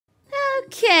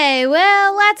Okay,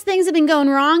 well, lots of things have been going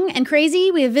wrong and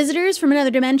crazy. We have visitors from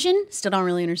another dimension. Still don't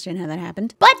really understand how that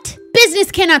happened. But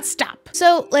business cannot stop.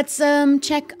 So let's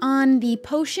check on the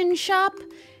potion shop.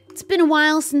 It's been a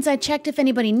while since I checked if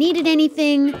anybody needed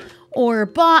anything or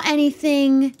bought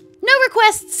anything. No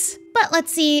requests, but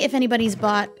let's see if anybody's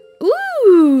bought.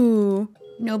 Ooh,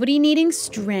 nobody needing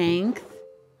strength.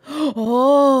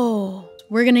 Oh,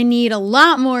 we're gonna need a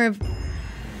lot more of.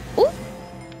 Ooh.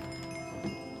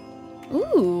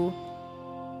 Ooh.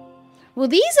 Well,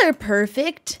 these are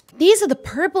perfect. These are the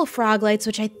purple frog lights,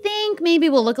 which I think maybe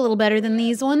will look a little better than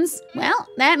these ones. Well,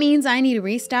 that means I need to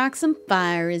restock some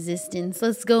fire resistance.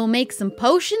 Let's go make some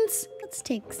potions. Let's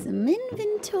take some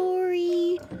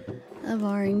inventory of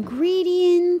our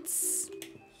ingredients.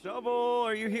 Shubble,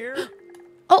 are you here?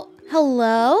 Oh,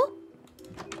 hello?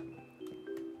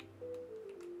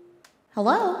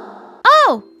 Hello?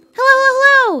 Oh,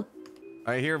 hello.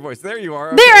 I hear a voice. There you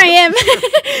are. There I am.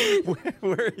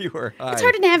 Where you are. Hi. It's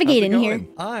hard to navigate in here.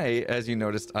 As you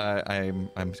noticed, I'm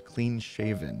clean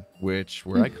shaven, which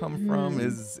where I come from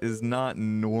is not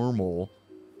normal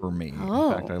for me.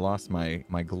 Oh. In fact, I lost my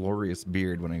glorious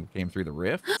beard when I came through the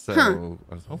rift. So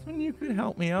I was hoping you could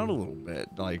help me out a little bit.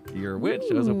 Like, you're a witch.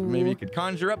 I was hoping maybe you could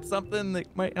conjure up something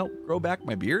that might help grow back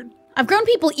my beard. I've grown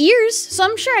people ears, so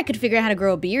I'm sure I could figure out how to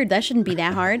grow a beard. That shouldn't be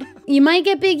that hard. You might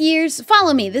get big ears.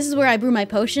 Follow me. This is where I brew my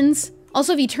potions.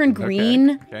 Also, if you turn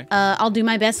green, I'll do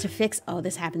my best to fix. Oh,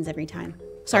 this happens every time.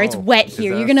 Sorry, it's wet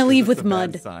here. You're gonna leave with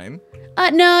mud. Bad sign?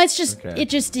 No, it's just it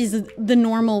just is the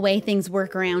normal way things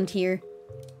work around here.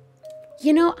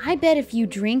 You know, I bet if you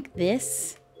drink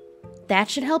this, that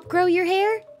should help grow your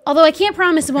hair. Although I can't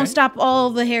promise it won't stop all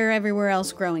the hair everywhere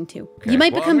else growing too. You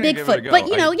might become Bigfoot, but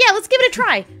you know, yeah, let's give it a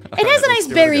try. It has a nice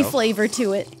berry flavor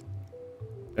to it.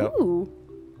 Yep. Ooh.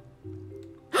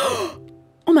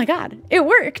 Oh my God, it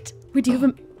worked. Wait, do you have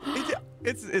a...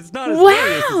 It's not as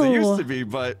serious as it used to be,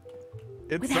 but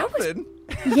it's something.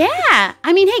 Yeah,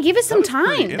 I mean, hey, give us some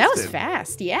time. That was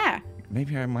fast, yeah.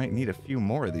 Maybe I might need a few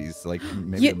more of these. Like,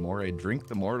 maybe the more I drink,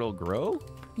 the more it'll grow.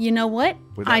 You know what?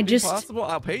 Would that be possible?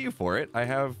 I'll pay you for it.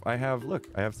 Look,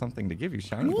 I have something to give you,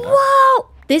 shiny. Whoa!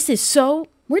 This is so...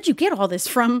 Where'd you get all this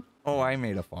from? Oh, I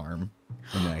made a farm.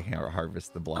 And then I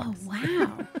harvest the blocks. Oh,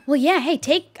 wow. Well, yeah, hey,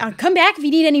 come back if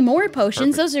you need any more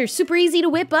potions. Those are super easy to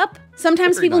whip up.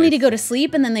 Sometimes people need to go to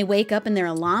sleep and then they wake up and they're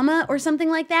a llama or something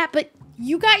like that, but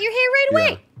you got your hair right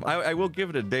away. Yeah. I will give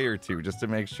it a day or two just to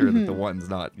make sure that the one's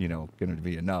not, you know, going to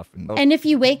be enough. And if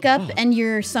you wake up and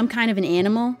you're some kind of an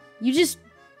animal, you just...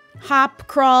 hop,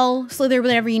 crawl, slither,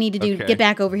 whatever you need to do. Get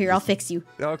back over here. I'll fix you.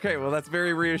 Okay, well, that's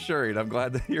very reassuring. I'm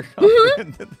glad that you're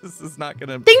confident that this is not going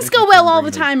to... Things go well all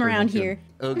the time around here.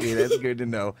 Okay, that's good to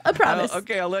know. I promise.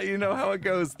 Okay, I'll let you know how it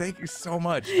goes. Thank you so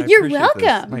much. You're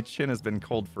welcome. My chin has been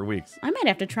cold for weeks. I might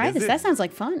have to try this. That sounds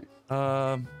like fun.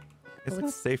 It's not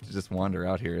safe to just wander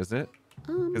out here, is it?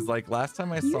 Because like last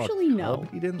time I saw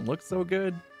Cub, he didn't look so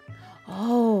good.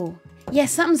 Oh, yeah,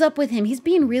 something's up with him. He's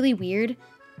being really weird.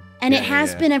 And it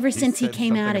has been ever since he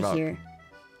came out of here.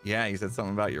 Yeah, he said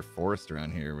something about your forest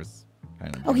around here was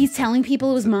kind of... Oh, he's telling people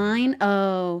it was mine?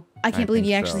 Oh, I can't believe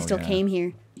you actually still came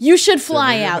here. You should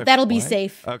fly out. That'll be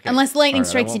safe. Okay. Unless lightning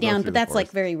strikes you down, but that's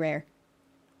like very rare.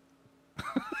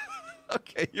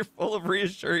 Okay, you're full of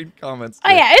reassuring comments. Oh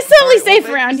yeah, it's totally safe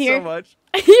around here. Thank you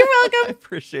so much. You're welcome. I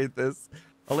appreciate this.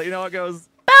 I'll let you know how it goes.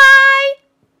 Bye!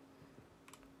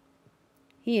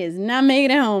 He is not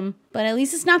making it home, but at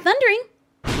least it's not thundering.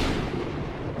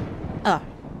 Oh,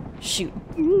 shoot.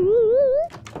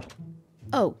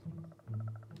 Oh.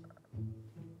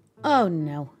 Oh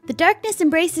no. The darkness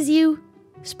embraces you.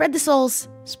 Spread the souls.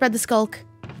 Spread the skulk.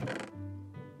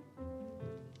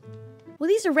 Well,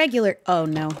 these are regular... Oh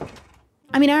no.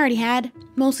 I mean, I already had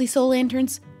mostly soul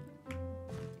lanterns.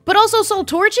 But also soul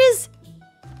torches?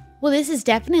 Well, this is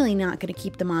definitely not going to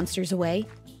keep the monsters away.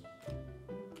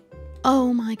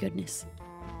 Oh my goodness.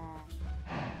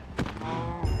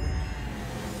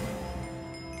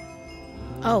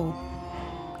 Oh.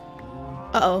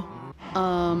 Uh-oh.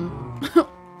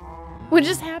 What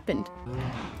just happened?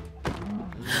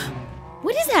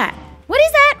 What is that? What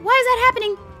is that? Why is that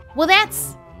happening? Well,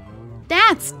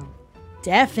 that's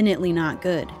definitely not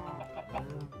good.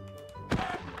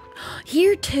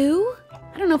 Here too?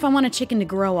 I don't know if I want a chicken to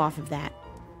grow off of that.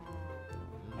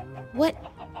 What?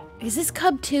 Is this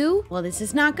cub too? Well, this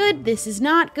is not good. This is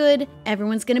not good.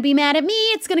 Everyone's gonna be mad at me.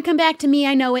 It's gonna come back to me.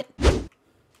 I know it.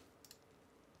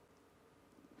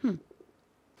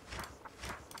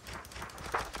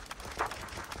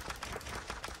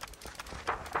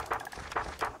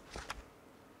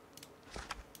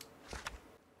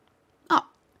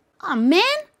 Oh man,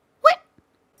 what?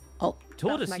 Oh,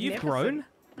 Tortoise, you've grown.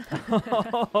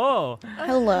 Hello?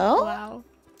 Wow.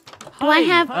 Do I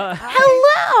have...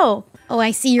 hello! Oh,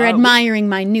 I see you're admiring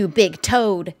my new big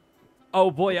toad. Oh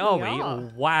boy, are we? are.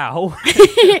 Wow.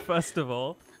 First of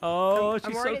all. Oh,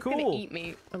 she's so Gonna cool. eat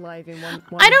me alive in one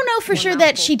I don't know for sure that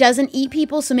mouthful. she doesn't eat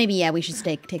people, so maybe, yeah, we should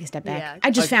take a step back. Yeah.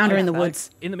 I just found her in the woods.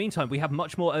 In the meantime, we have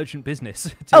much more urgent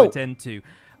business to attend to.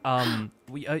 I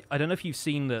don't know if you've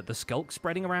seen the skulk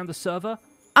spreading around the server.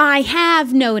 I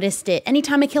have noticed it.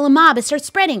 Anytime I kill a mob, it starts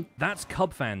spreading. That's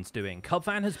Cubfan's doing.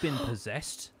 Cubfan has been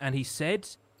possessed, and he said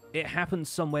it happened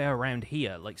somewhere around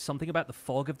here. Like something about the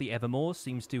fog of the Evermore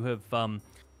seems to have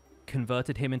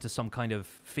converted him into some kind of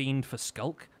fiend for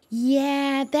skulk.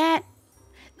 Yeah,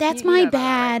 that's You my know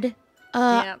about that,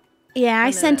 bad. Yeah. I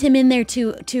know sent that. him in there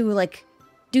to like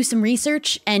do some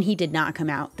research, and he did not come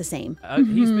out the same.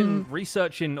 He's been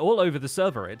researching all over the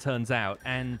server, it turns out,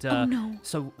 and no.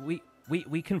 so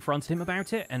we confronted him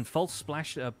about it, and False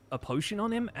splashed a potion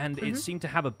on him, and it seemed to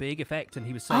have a big effect, and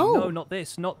he was saying, no, not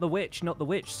this, not the witch, not the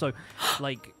witch. So,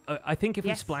 like, I think if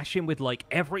we splash him with, like,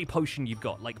 every potion you've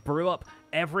got, like, brew up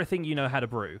everything you know how to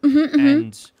brew,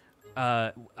 and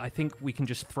I think we can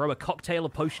just throw a cocktail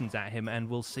of potions at him, and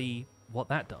we'll see what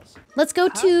that does. Let's go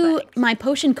to my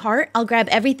potion cart. I'll grab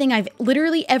everything I've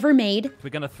literally ever made. We're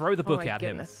going to throw the book my at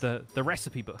goodness. him, the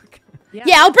recipe book.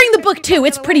 Yeah, I'll bring the book too.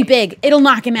 It's pretty big. It'll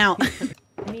knock him out.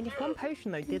 I mean, if one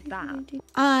potion though did that.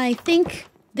 I think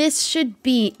this should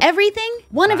be everything.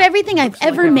 One of everything I've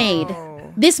ever made.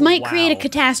 Oh. This might create a Wow.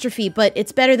 catastrophe, but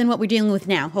it's better than what we're dealing with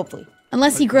now, hopefully.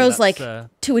 Unless he grows like that's,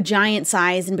 to a giant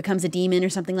size and becomes a demon or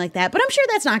something like that. But I'm sure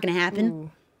that's not going to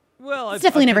happen. Well, It's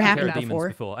definitely never taken care happened of demons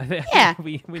before. I think Yeah.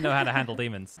 we know how to handle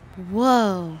demons.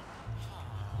 Whoa.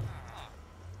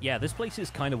 Yeah, this place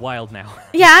is kind of wild now.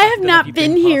 Yeah, I have Don't know if not you've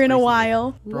been been here past in a recently.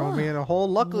 while. Throw me in a hole.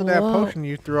 Luckily, that Whoa. potion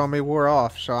you threw on me wore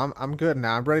off, so I'm good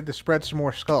now. I'm ready to spread some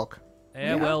more skulk.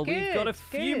 Yeah, well, we've got a good,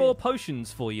 few good. more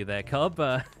potions for you there, Cub.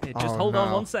 Just Oh, hold on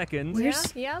no. 1 second. Yeah,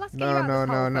 let's get you No, out no, this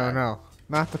no, hole no, first. no.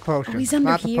 Not the potion. Oh, he's under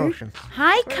Not here? the potion.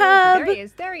 Hi, There Cub. he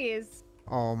is. There he is.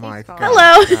 Oh my He's god. fine.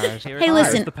 Hello. guys. Here Hey, it is,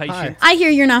 listen. the patient. I hear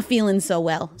you're not feeling so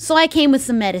well, so I came with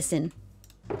some medicine.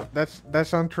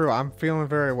 That's untrue. I'm feeling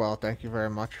very well. Thank you very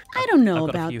much. I don't know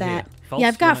I've got a about few that. here. False, Yeah,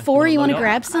 I've got you 4. wanna You want to load up?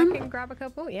 grab I some? can grab a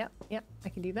couple. Yep, I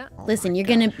can do that. Listen, you're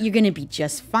gonna be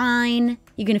just fine.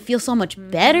 You're gonna feel so much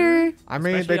better. I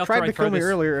mean, Especially they after tried I to throw kill me this-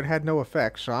 earlier. It had no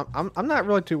effect, so I'm not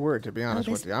really too worried, to be honest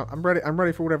this- with you. I'm ready. I'm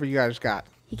ready for whatever you guys got.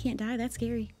 He can't die. That's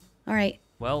scary. All right,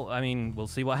 Well, I mean, we'll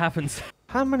see what happens.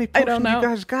 How many I potions don't know. you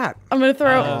guys got? I'm gonna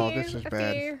throw. Oh, A few, this is a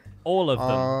bad. few. All of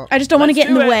them. I just don't want to Let's get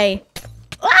in do the it. way.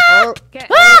 Oh, Get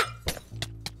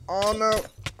oh no.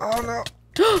 Oh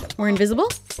no. We're invisible.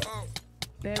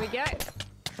 There we go.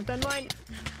 I've done mine.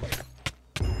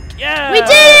 Yeah! We did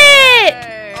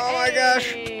it! Oh my gosh.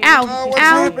 Hey. Ow! Oh, what's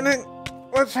Ow! happening?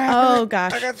 What's happening? Oh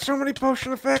gosh. I got so many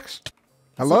potion effects.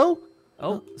 Hello?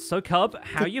 Oh, so Cub,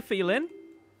 how you feeling?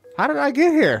 How did I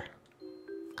get here?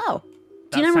 Oh, do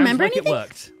That you not sounds remember like anything? it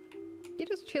worked. You're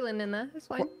just chilling in there. It's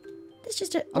fine. It's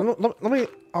just a. Let me.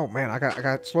 Oh man, I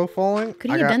got slow falling. Could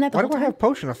I he have got- done that the Why whole do I time? have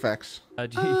potion effects? Do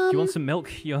you want some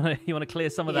milk? You wanna clear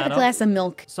some of Get that a up? glass of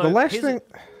milk. So The last here's thing.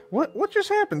 What just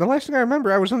happened? The last thing I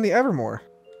remember, I was in the Evermore.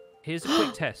 Here's a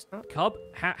quick test. Cub,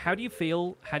 how do you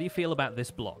feel? How do you feel about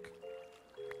this block?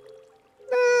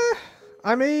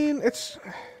 I mean, it's.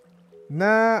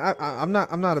 Nah, I'm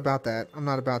not about that. I'm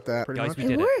not about that. Pretty Guys, much. we It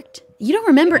did it. worked. You don't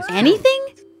remember anything?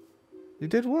 You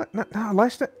did what? No,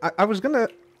 last thing. I was gonna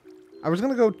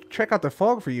go check out the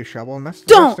fog for you, Shubble, and that's the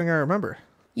Don't! last thing I remember.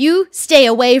 You stay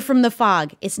away from the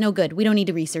fog. It's no good. We don't need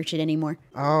to research it anymore.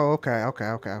 Oh, okay.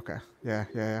 Yeah.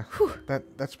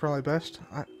 That's probably best.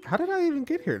 How did I even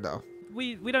get here, though?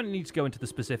 We don't need to go into the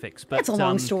specifics, but That's a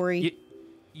long story.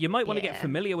 You might want to get Yeah.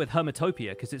 familiar with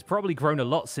Hermitopia because it's probably grown a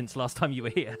lot since last time you were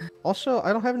here. Also,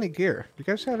 I don't have any gear. Do you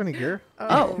guys have any gear?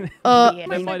 Oh, yeah. There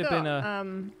Yes, might I have been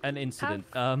got, an incident.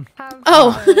 have,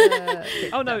 Oh.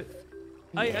 Oh no,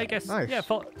 I guess Nice. yeah.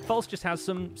 False just has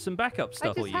some backup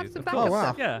stuff for just you. have some of backup course.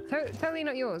 wow. Yeah. Totally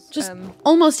not yours. just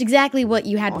almost exactly what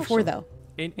you had before, Awesome. though.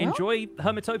 Enjoy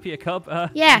Hermitopia, Cub.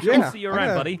 Yeah. We'll Yeah, see you I'm around,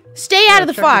 gonna- buddy. Stay out of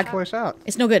the Check this fog. place out.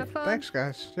 It's no good. have fun. Thanks,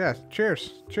 guys. Yeah.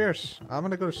 Cheers. Cheers. I'm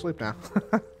gonna go to sleep now.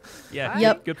 Yeah.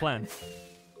 Yep. Good plan.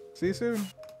 See you soon.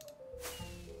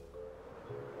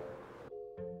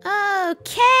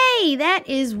 Okay, that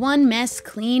is one mess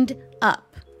cleaned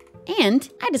up. And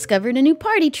I discovered a new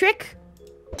party trick.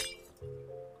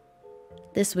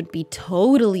 This would be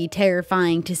totally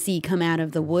terrifying to see come out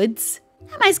of the woods.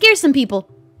 That might scare some people.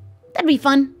 That'd be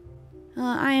fun.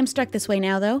 I am stuck this way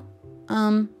now, though.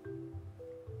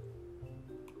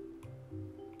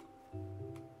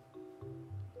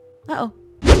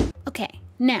 Uh-oh. Okay,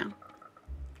 now.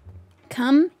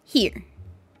 Come here.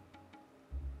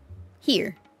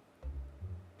 Here.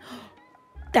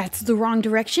 That's the wrong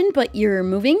direction, but you're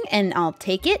moving, and I'll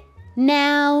take it.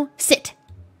 Now, sit.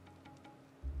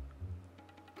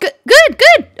 Good, good,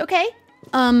 good! Okay.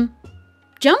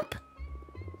 Jump?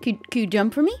 Could you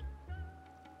jump for me?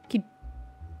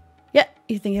 Yeah,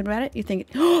 you thinking about it? You thinking,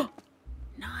 oh,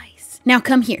 nice. Now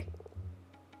come here.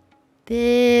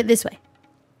 This way.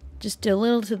 Just a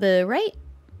little to the right.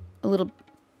 A little,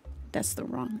 that's the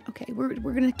wrong. Okay,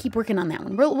 we're gonna keep working on that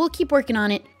one. We'll keep working on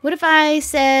it. What if I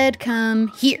said come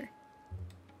here?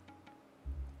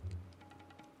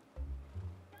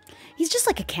 He's just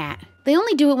like a cat. They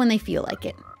only do it when they feel like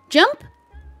it. Jump.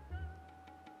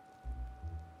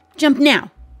 Jump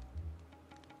now.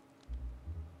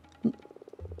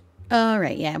 All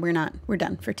right, yeah, we're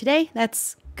done for today.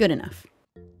 That's good enough.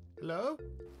 Hello?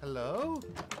 Hello?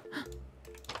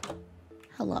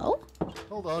 Hello?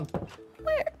 Hold on.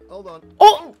 Where? Hold on.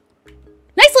 Oh!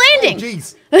 Nice landing!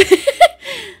 Jeez.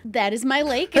 That is my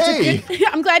lake. It's a good,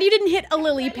 I'm glad you didn't hit a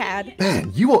lily pad.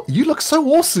 Man, you look so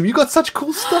awesome. You got such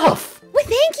cool stuff. Well,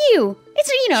 thank you.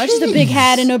 It's, just a big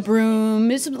hat and a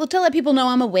broom. It's to let people know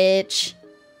I'm a witch.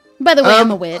 By the way,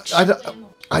 I'm a witch.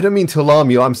 I don't mean to alarm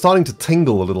you. I'm starting to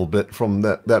tingle a little bit from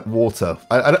that water.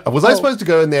 Was I supposed to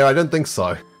go in there? I don't think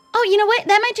so. Oh, you know what?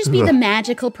 That might just be the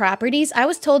magical properties. I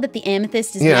was told that the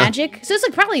amethyst is magic, so it's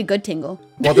like probably a good tingle.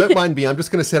 Well, don't mind me. I'm just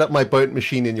going to set up my boat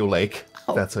machine in your lake.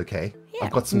 Oh. That's okay. Yeah,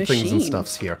 I've got some things and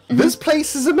stuffs here. Mm-hmm. This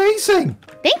place is amazing.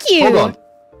 Thank you. Hold on.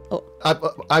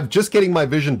 Oh. I'm just getting my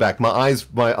vision back. My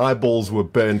eyeballs were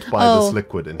burnt by this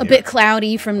liquid in here. A bit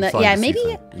cloudy from the, maybe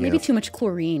Yeah. too much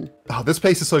chlorine. Oh, this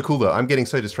place is so cool though. I'm getting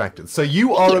so distracted. So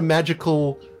you are a magic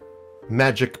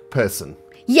person.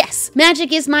 Yes,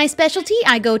 magic is my specialty.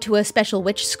 I go to a special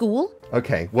witch school.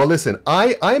 Okay, well listen,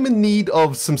 I'm in need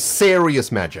of some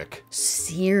serious magic.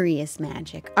 Serious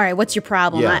magic. All right, what's your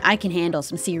problem? Yeah. I can handle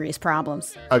some serious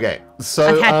problems. Okay, so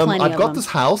I've had plenty I've of got them. this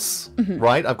house,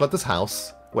 right? I've got this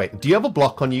house. Wait, do you have a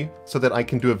block on you so that I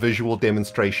can do a visual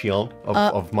demonstration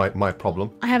of my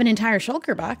problem? I have an entire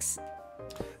shulker box.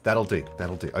 That'll do.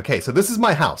 That'll do. Okay, so this is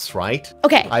my house, right?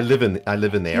 Okay. I live in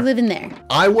there. You live in there.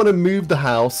 I want to move the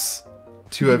house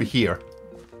to over here,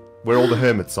 where all the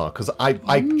hermits are, because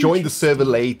I joined the server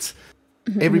late.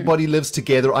 Everybody lives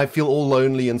together. I feel all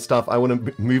lonely and stuff. I want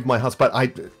to move my house, but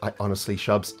I honestly,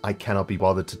 Shubs, I cannot be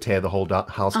bothered to tear the whole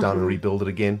house down and rebuild it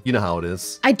again. You know how it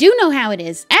is. I do know how it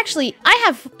is. Actually, I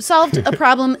have solved a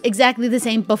problem exactly the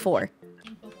same before.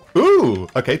 Ooh,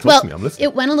 okay, talk to me, I'm listening.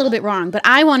 It went a little bit wrong, but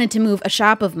I wanted to move a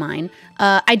shop of mine.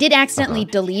 I did accidentally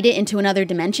delete it into another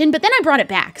dimension, but then I brought it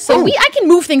back. So I can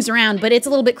move things around, but it's a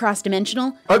little bit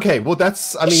cross-dimensional. Okay, well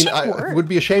that's, it would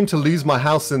be a shame to lose my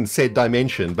house in said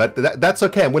dimension, but that's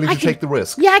okay, I'm willing to take the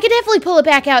risk. Yeah, I could definitely pull it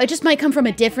back out. It just might come from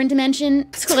a different dimension.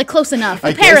 It's like close enough,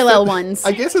 the parallel ones.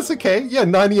 I guess it's okay, yeah,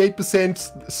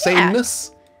 98%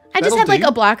 sameness. I just had like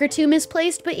a block or two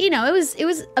misplaced, but it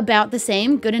was about the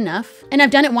same, good enough. And I've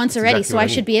done it once already, so I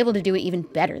should be able to do it even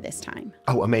better this time.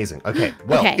 Oh, amazing. Okay,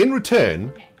 well, in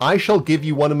return, I shall give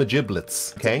you one of my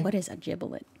giblets, okay? What is a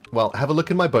giblet? Well, have a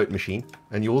look in my boat machine,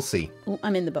 and you will see. Oh,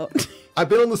 I'm in the boat. I've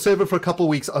been on the server for a couple of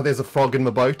weeks. Oh, there's a frog in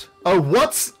my boat. Oh,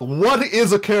 what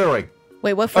is occurring?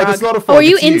 Wait, what frog? Oh, it's not a frog, are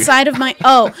you it's you. inside of my...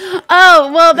 Oh,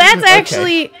 well, that's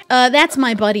actually... that's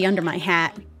my buddy under my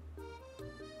hat.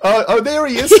 Oh, there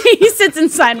he is. He sits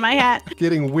inside my hat.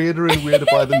 Getting weirder and weirder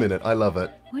by the minute. I love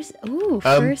it. Where's... Ooh,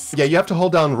 first... Yeah, you have to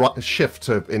hold down shift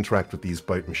to interact with these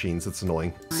boat machines. It's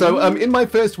annoying. So, in my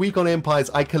first week on Empires,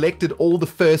 I collected all the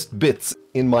first bits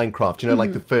in Minecraft. You know,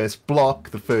 like the first block,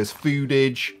 the first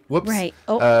foodage. Whoops. Right.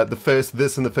 Oh. The first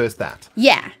this and the first that.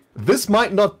 Yeah. This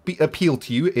might not appeal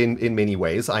to you in many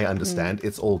ways. I understand.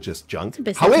 It's all just junk.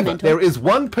 However, sentimental. there is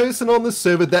one person on the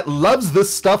server that loves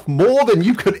this stuff more than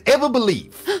you could ever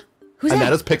believe. Who's and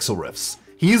that? that is Pixel Riffs.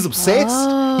 He is obsessed.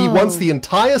 He wants the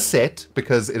entire set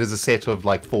because it is a set of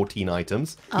like 14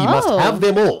 items. He must have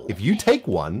them all. If you take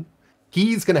one,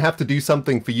 he's going to have to do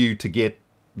something for you to get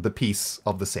the piece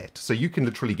of the set. So you can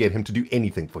literally get him to do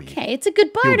anything for you. Okay, it's a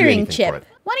good bartering chip.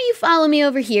 Why don't you follow me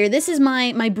over here? This is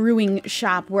my brewing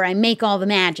shop where I make all the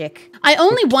magic. I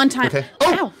only one time... Okay.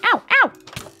 Ow, ow, ow!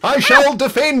 I shall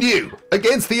defend you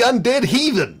against the undead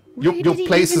heathen. Your did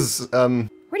place is Where'd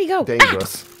he go?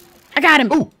 dangerous. I got him.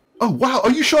 Oh wow! Oh,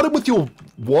 you shot him with your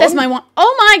wand? That's my wand.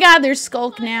 Oh my God! There's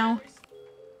Skulk now.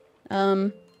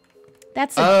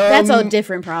 That's a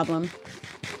different problem.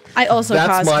 I also That's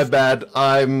caused... my bad.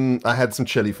 I had some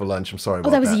chili for lunch. I'm sorry about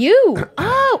Oh, that was you.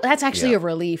 Oh, that's actually Yeah. a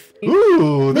relief.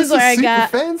 Ooh, this is what I super got.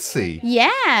 fancy.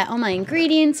 Yeah, all my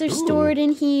ingredients are stored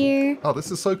in here. Oh,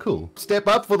 this is so cool. Step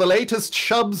up for the latest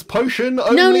Shub's potion.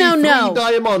 Only no, 3 no.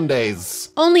 diamondes.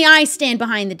 Only I stand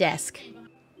behind the desk.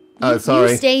 Oh,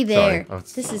 sorry. You stay there. Sorry.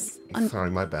 This is... Sorry,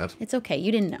 my bad. It's okay,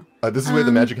 you didn't know. This is where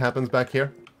the magic happens back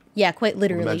here. Yeah, quite The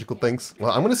literally. magical things.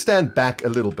 Well, I'm going to stand back a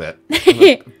little bit. I'm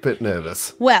a bit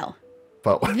nervous. Well,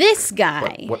 But this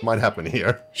guy what might happen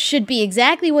here? should be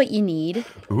exactly what you need.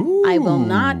 Ooh. I will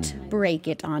not break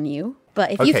it on you.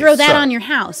 But if you Okay, throw that so- on your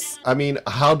house... I mean,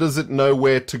 how does it know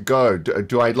where to go?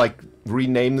 Do I, like,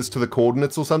 rename this to the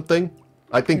coordinates or something?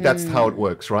 I think that's how it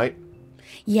works, right?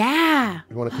 Yeah.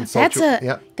 You want to consult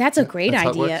That's a great that's how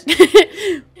idea.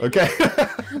 it Okay.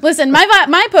 Listen,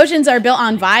 my potions are built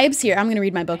on vibes. Here, I'm going to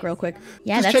read my book real quick.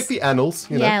 Yeah, Just that's... check the annals.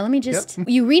 You know. Yeah, let me just... Yep.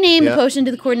 You rename the Yeah. potion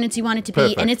to the coordinates you want it to be,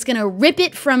 Perfect. and it's going to rip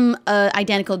it from an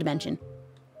identical dimension.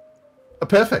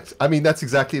 Perfect. I mean, that's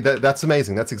exactly that's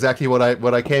amazing. That's exactly what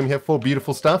I came here for.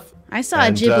 Beautiful stuff. I saw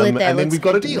And, a giblet that and then looks we've got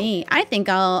a good to deal. me. I think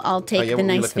I'll take yeah, the what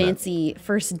were you nice looking at? fancy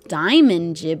first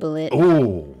diamond giblet.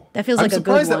 Ooh. That feels I'm like a good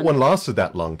surprised that one. one lasted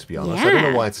that long, to be honest. I don't Yeah.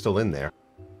 know why it's still in there.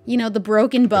 You know, the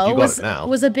broken bow you got it now.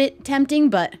 was a bit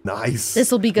tempting, but Nice.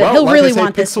 This'll be good. Well, He'll like really I say,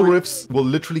 want this Pixel one. Riffs will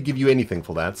literally give you anything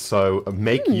for that, so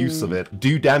make use of it.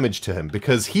 Do damage to him,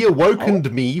 because he awakened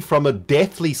Oh. me from a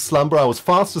deathly slumber. I was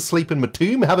fast asleep in my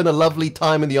tomb, having a lovely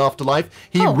time in the afterlife.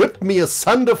 He Oh. ripped me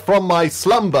asunder from my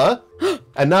slumber,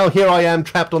 and now here I am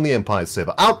trapped on the Empire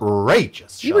server.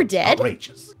 Outrageous. You were Shubs, dead?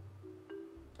 Outrageous.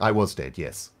 I was dead,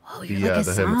 yes. oh, you're like a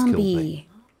the hermits killed me. zombie.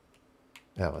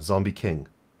 Yeah, a zombie king.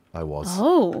 I was.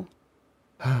 Oh,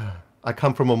 I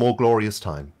come from a more glorious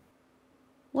time.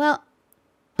 well,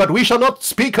 But we shall not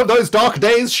speak of those dark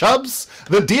days, Shubs.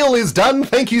 The deal is done.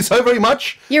 Thank you so very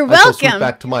much. You're I shall swoop welcome.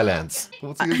 back to my lands.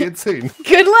 We'll see you again soon.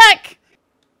 good luck.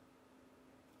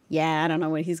 Yeah, I don't know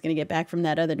what he's gonna get back from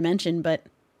that other dimension, but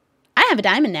I have a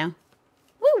diamond now.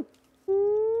 Woo!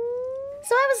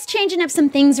 So I was changing up some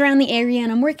things around the area,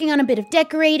 and I'm working on a bit of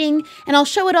decorating, and I'll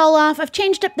show it all off. I've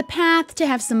changed up the path to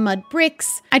have some mud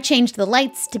bricks. I changed the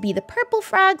lights to be the purple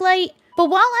frog light. But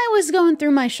while I was going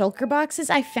through my shulker boxes,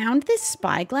 I found this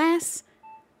spyglass,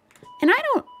 and I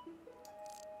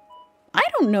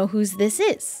don't know whose this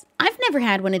is. I've never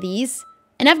had one of these,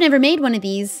 and I've never made one of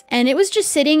these, and it was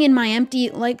just sitting in my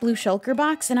empty light blue shulker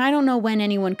box, and I don't know when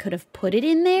anyone could have put it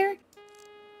in there.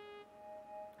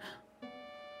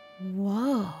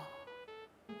 Whoa.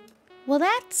 Well,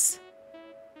 that's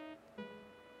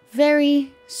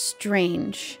very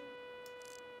strange.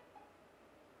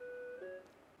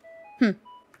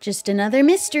 Just another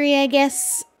mystery, I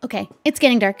guess. Okay, it's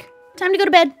getting dark. Time to go to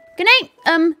bed. Good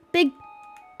night,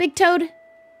 big toad.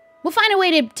 We'll find a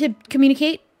way to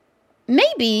communicate.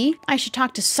 Maybe I should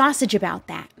talk to Sausage about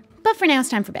that. But for now, it's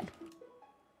time for bed.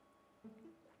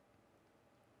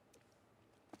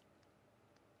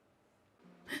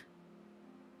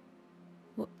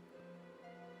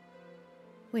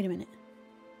 Wait a minute.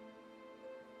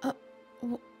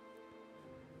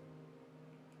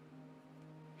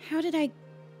 How did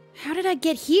I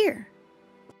get here?